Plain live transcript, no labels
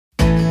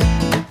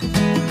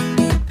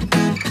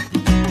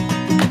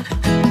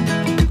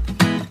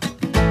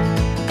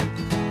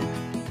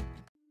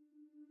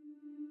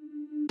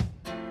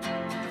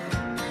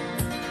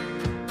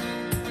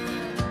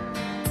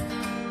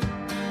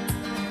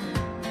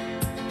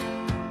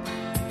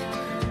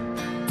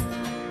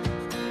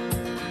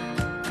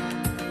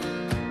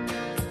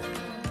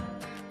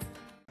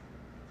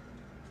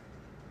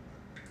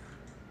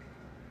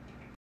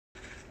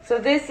So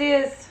this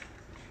is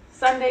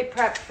Sunday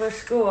prep for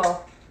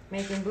school.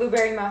 Making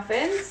blueberry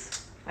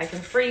muffins. I can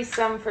freeze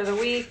some for the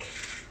week.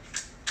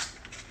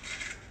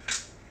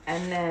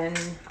 And then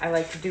I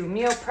like to do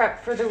meal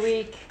prep for the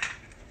week.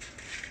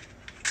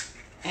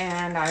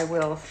 And I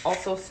will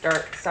also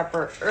start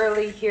supper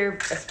early here,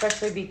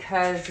 especially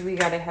because we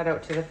gotta head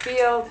out to the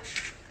field.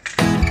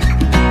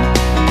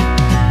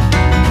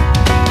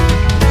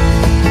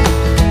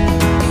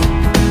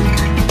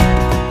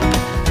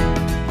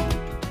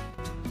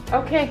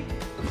 Okay,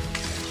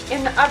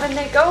 in the oven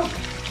they go.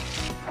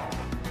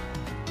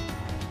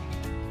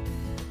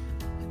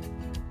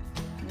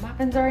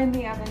 Muffins are in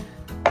the oven.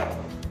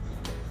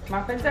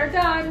 Muffins are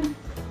done.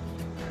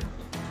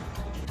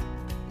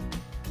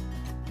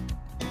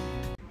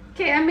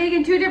 Okay, I'm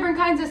making two different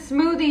kinds of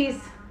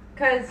smoothies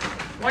because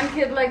one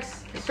kid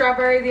likes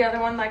strawberry, the other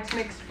one likes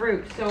mixed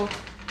fruit. So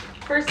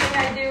first thing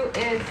I do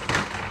is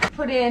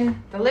put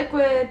in the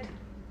liquid,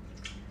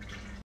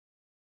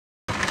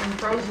 some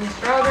frozen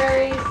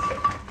strawberries.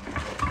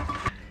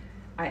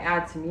 I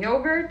add some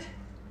yogurt.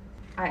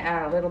 I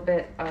add a little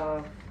bit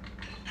of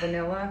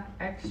vanilla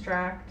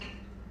extract.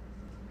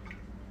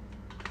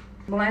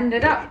 Blend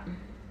it up.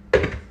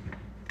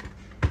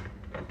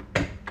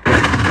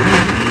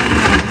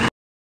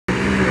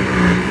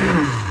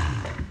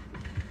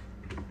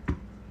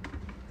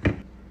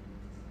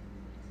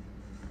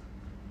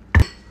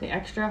 The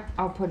extra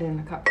I'll put in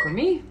a cup for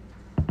me.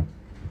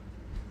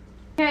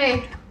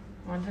 Okay,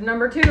 on to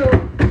number 2.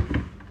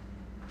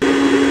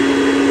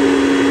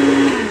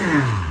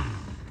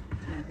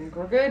 I think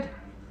we're good.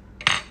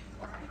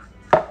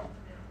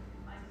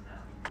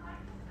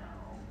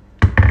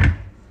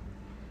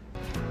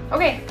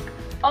 Okay,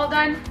 all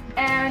done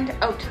and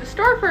out to the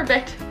store for a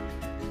bit.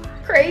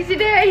 Crazy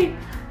day.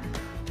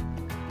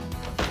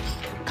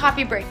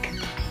 Coffee break.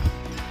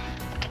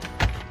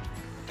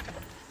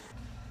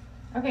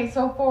 Okay,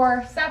 so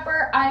for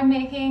supper, I'm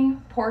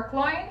making pork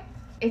loin.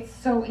 It's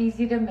so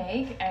easy to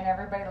make and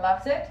everybody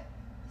loves it.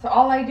 So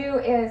all I do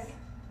is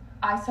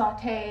I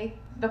saute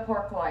the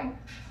pork loin.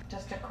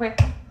 Just a quick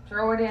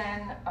throw it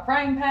in a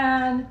frying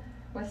pan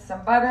with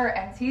some butter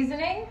and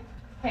seasoning.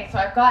 Okay, so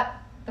I've got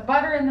the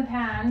butter in the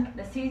pan.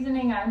 The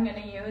seasoning I'm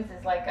gonna use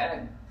is like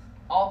an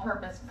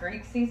all-purpose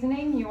Greek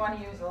seasoning. You wanna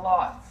use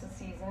lots of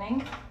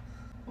seasoning.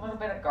 A little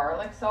bit of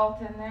garlic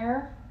salt in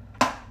there.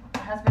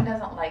 My husband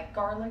doesn't like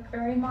garlic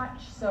very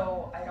much,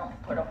 so I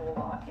don't put a whole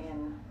lot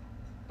in.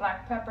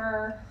 Black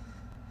pepper,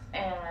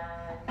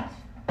 and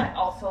I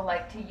also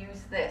like to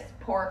use this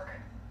pork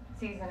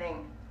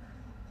seasoning.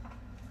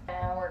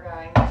 And we're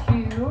going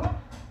to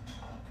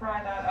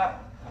fry that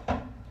up.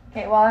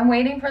 Okay, while I'm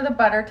waiting for the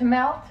butter to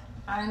melt,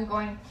 I'm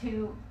going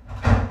to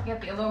get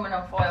the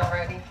aluminum foil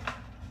ready.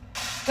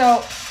 So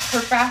for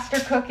faster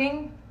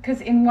cooking,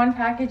 because in one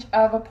package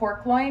of a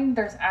pork loin,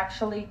 there's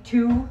actually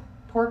 2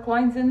 pork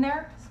loins in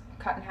there,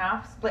 cut in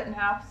half, split in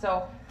half.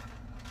 So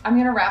I'm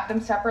gonna wrap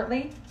them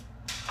separately.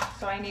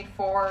 So I need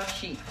 4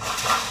 sheets.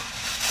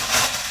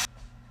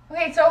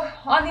 Okay, so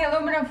on the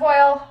aluminum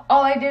foil,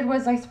 all I did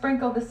was I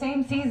sprinkled the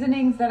same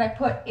seasonings that I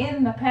put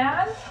in the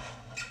pan.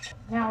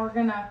 Now we're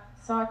gonna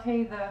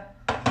saute the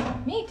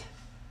meat.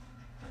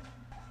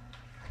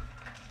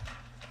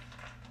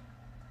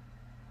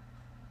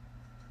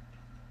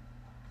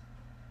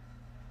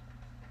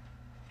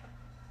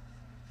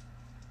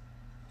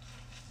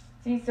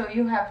 See, so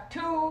you have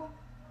 2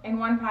 in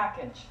one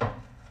package.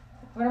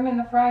 Put them in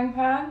the frying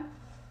pan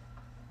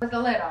with the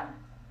lid on.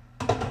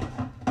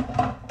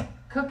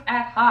 Cook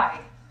at high.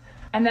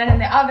 And then in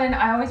the oven,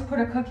 I always put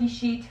a cookie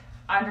sheet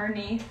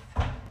underneath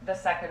the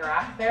second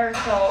rack there,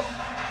 so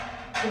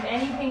if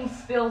anything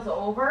spills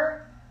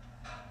over,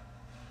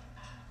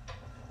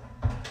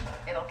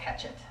 it'll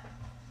catch it.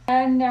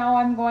 And now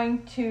I'm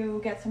going to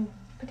get some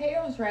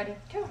potatoes ready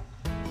too.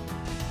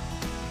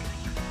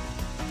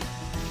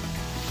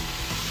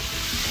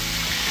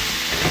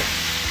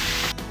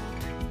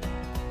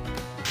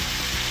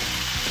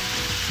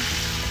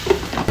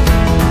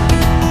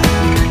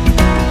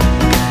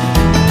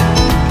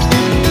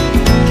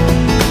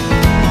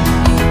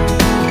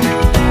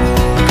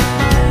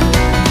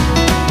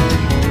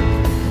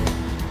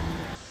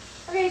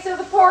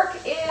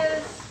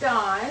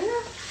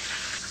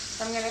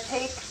 I'm going to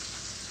take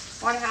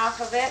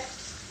 1/2 of it,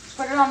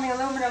 put it on the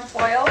aluminum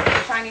foil,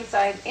 the shiny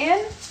side in.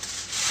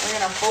 We're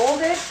going to fold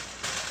it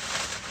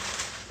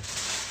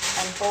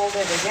and fold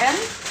it again.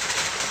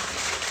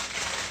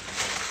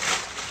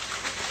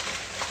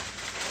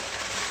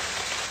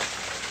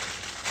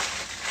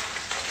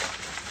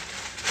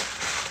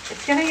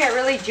 It's going to get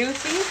really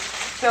juicy,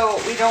 so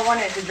we don't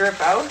want it to drip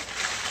out.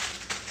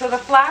 So the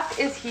flap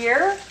is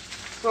here.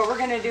 So what we're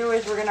going to do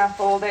is we're going to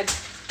fold it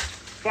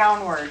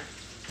downward.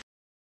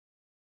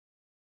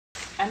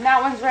 And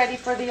that one's ready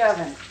for the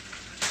oven.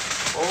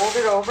 Fold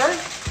it over.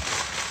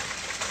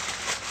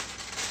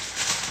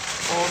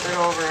 Fold it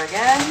over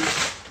again.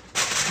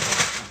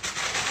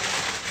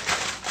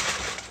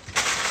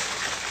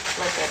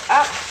 Flip it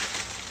up.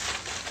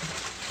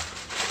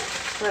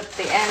 Flip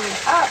the end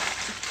up.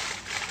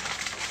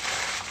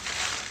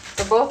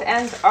 The both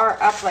ends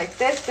are up like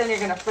this. Then you're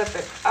gonna flip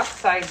it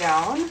upside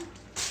down and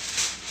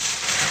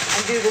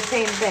do the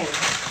same thing.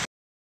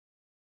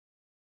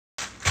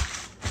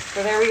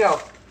 So there we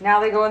go. Now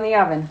they go in the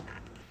oven.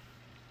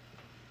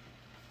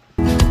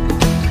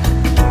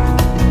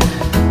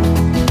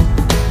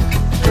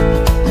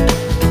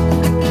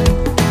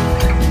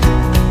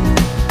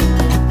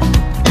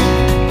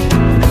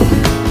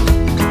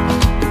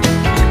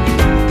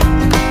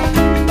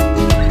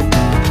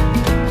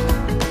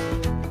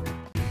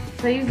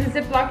 So I use the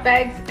Ziploc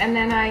bags and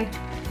then I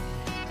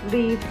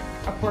leave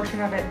a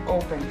portion of it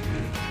open.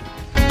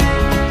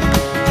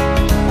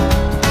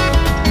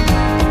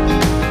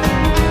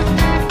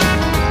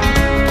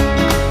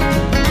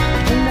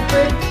 In the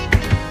fridge.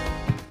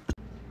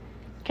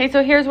 Okay,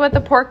 so here's what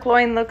the pork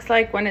loin looks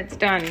like when it's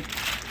done.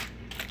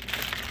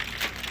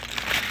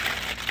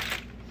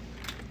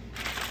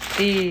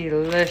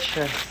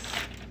 Delicious.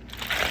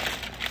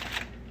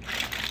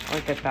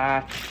 Look at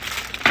that.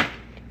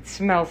 It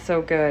smells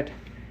so good.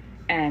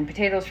 And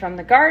potatoes from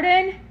the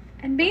garden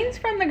and beans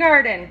from the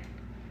garden.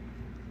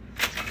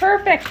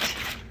 Perfect.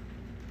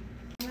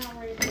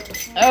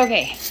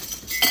 Okay.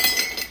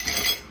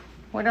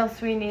 What else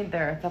do we need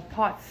there? The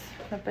pots,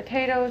 the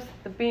potatoes,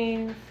 the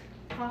beans.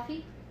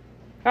 Coffee?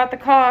 Got the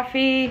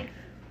coffee.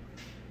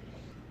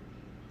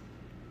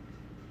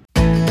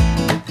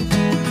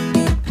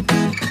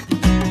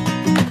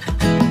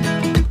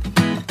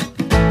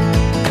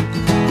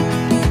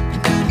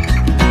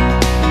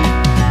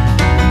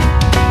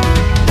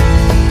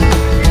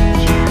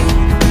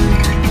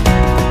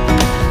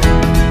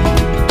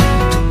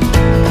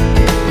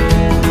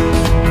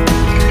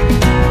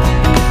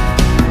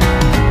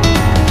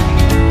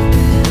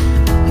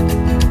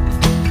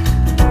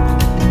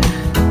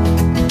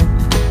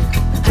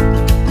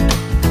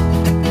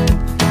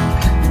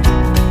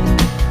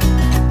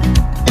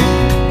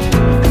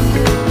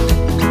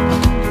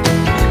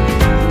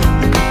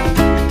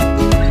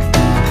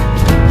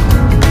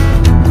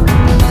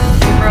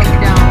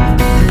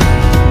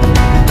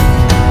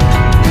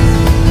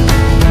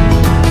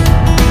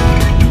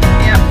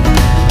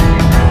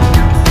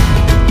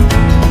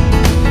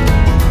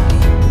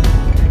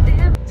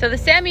 So the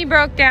semi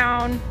broke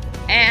down,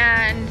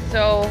 and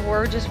so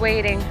we're just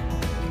waiting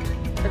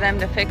for them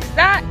to fix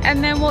that,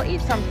 and then we'll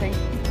eat something.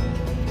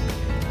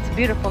 It's a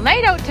beautiful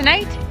night out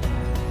tonight.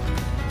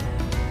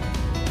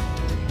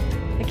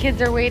 The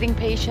kids are waiting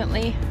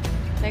patiently.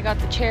 They got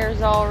the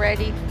chairs all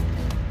ready.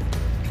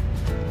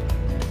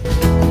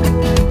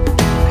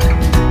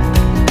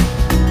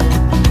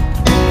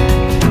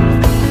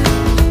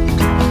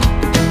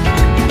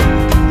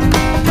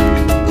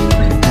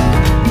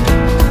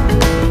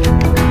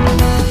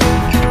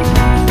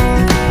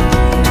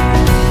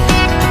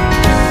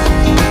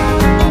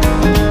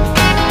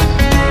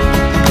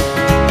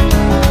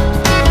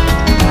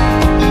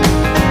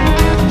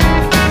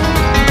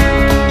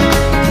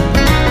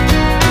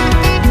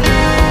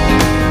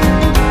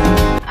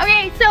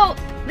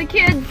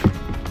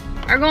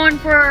 Are going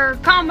for a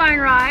combine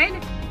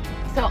ride.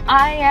 So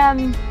I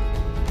am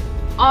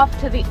off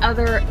to the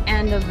other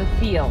end of the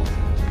field.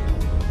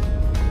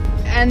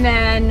 And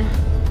then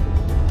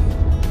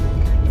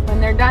when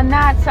they're done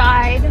that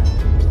side,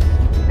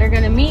 they're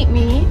gonna meet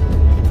me.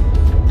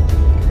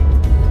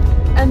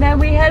 And then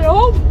we head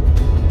home.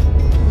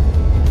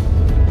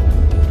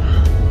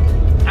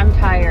 I'm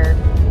tired.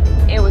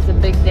 It was a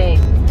big day.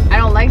 I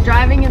don't like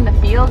driving in the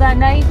field at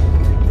night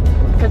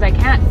because I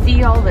can't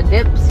see all the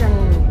dips, and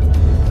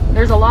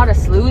there's a lot of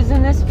sloughs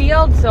in this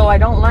field, so I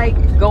don't like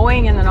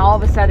going and then all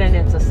of a sudden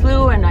it's a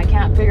slough and I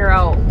can't figure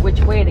out which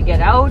way to get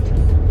out.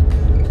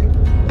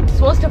 I'm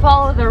supposed to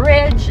follow the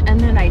ridge and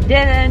then I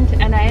didn't,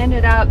 and I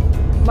ended up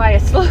by a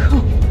slough.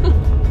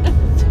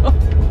 So,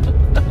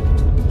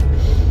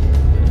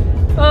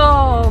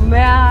 oh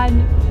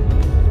man.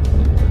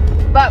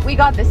 But we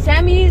got the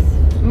semis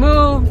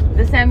moved,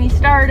 the semi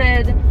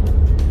started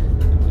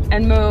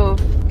and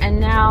moved, and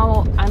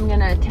now I'm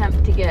gonna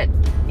attempt to get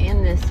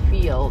in this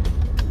field,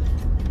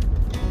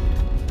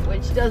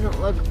 which doesn't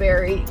look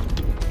very,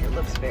 it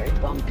looks very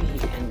bumpy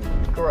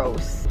and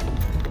gross.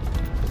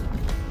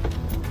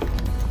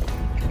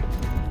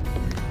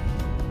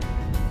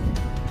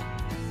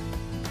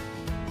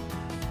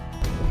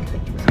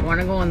 So I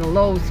want to go in the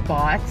low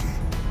spots,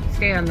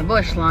 stay on the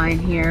bush line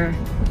here.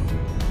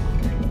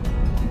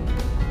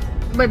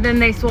 But then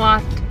they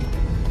swathed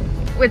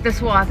with the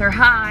swather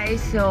high,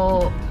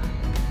 so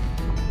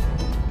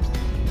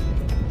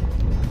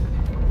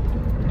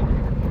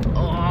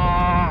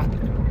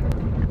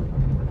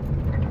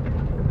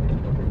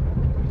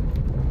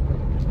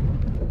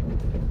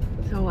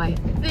I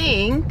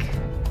think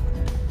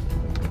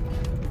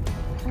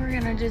we're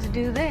gonna just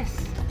do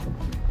this.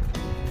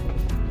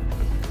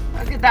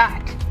 Look at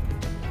that.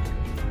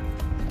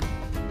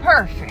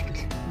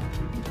 Perfect.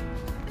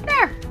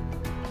 There.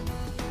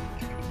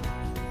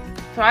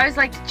 So I always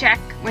like to check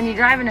when you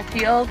drive in a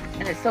field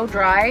and it's so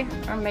dry,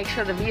 I'll make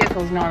sure the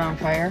vehicle's not on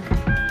fire,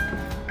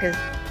 because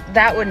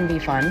that wouldn't be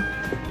fun.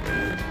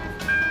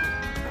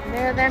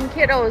 There them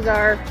kiddos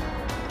are.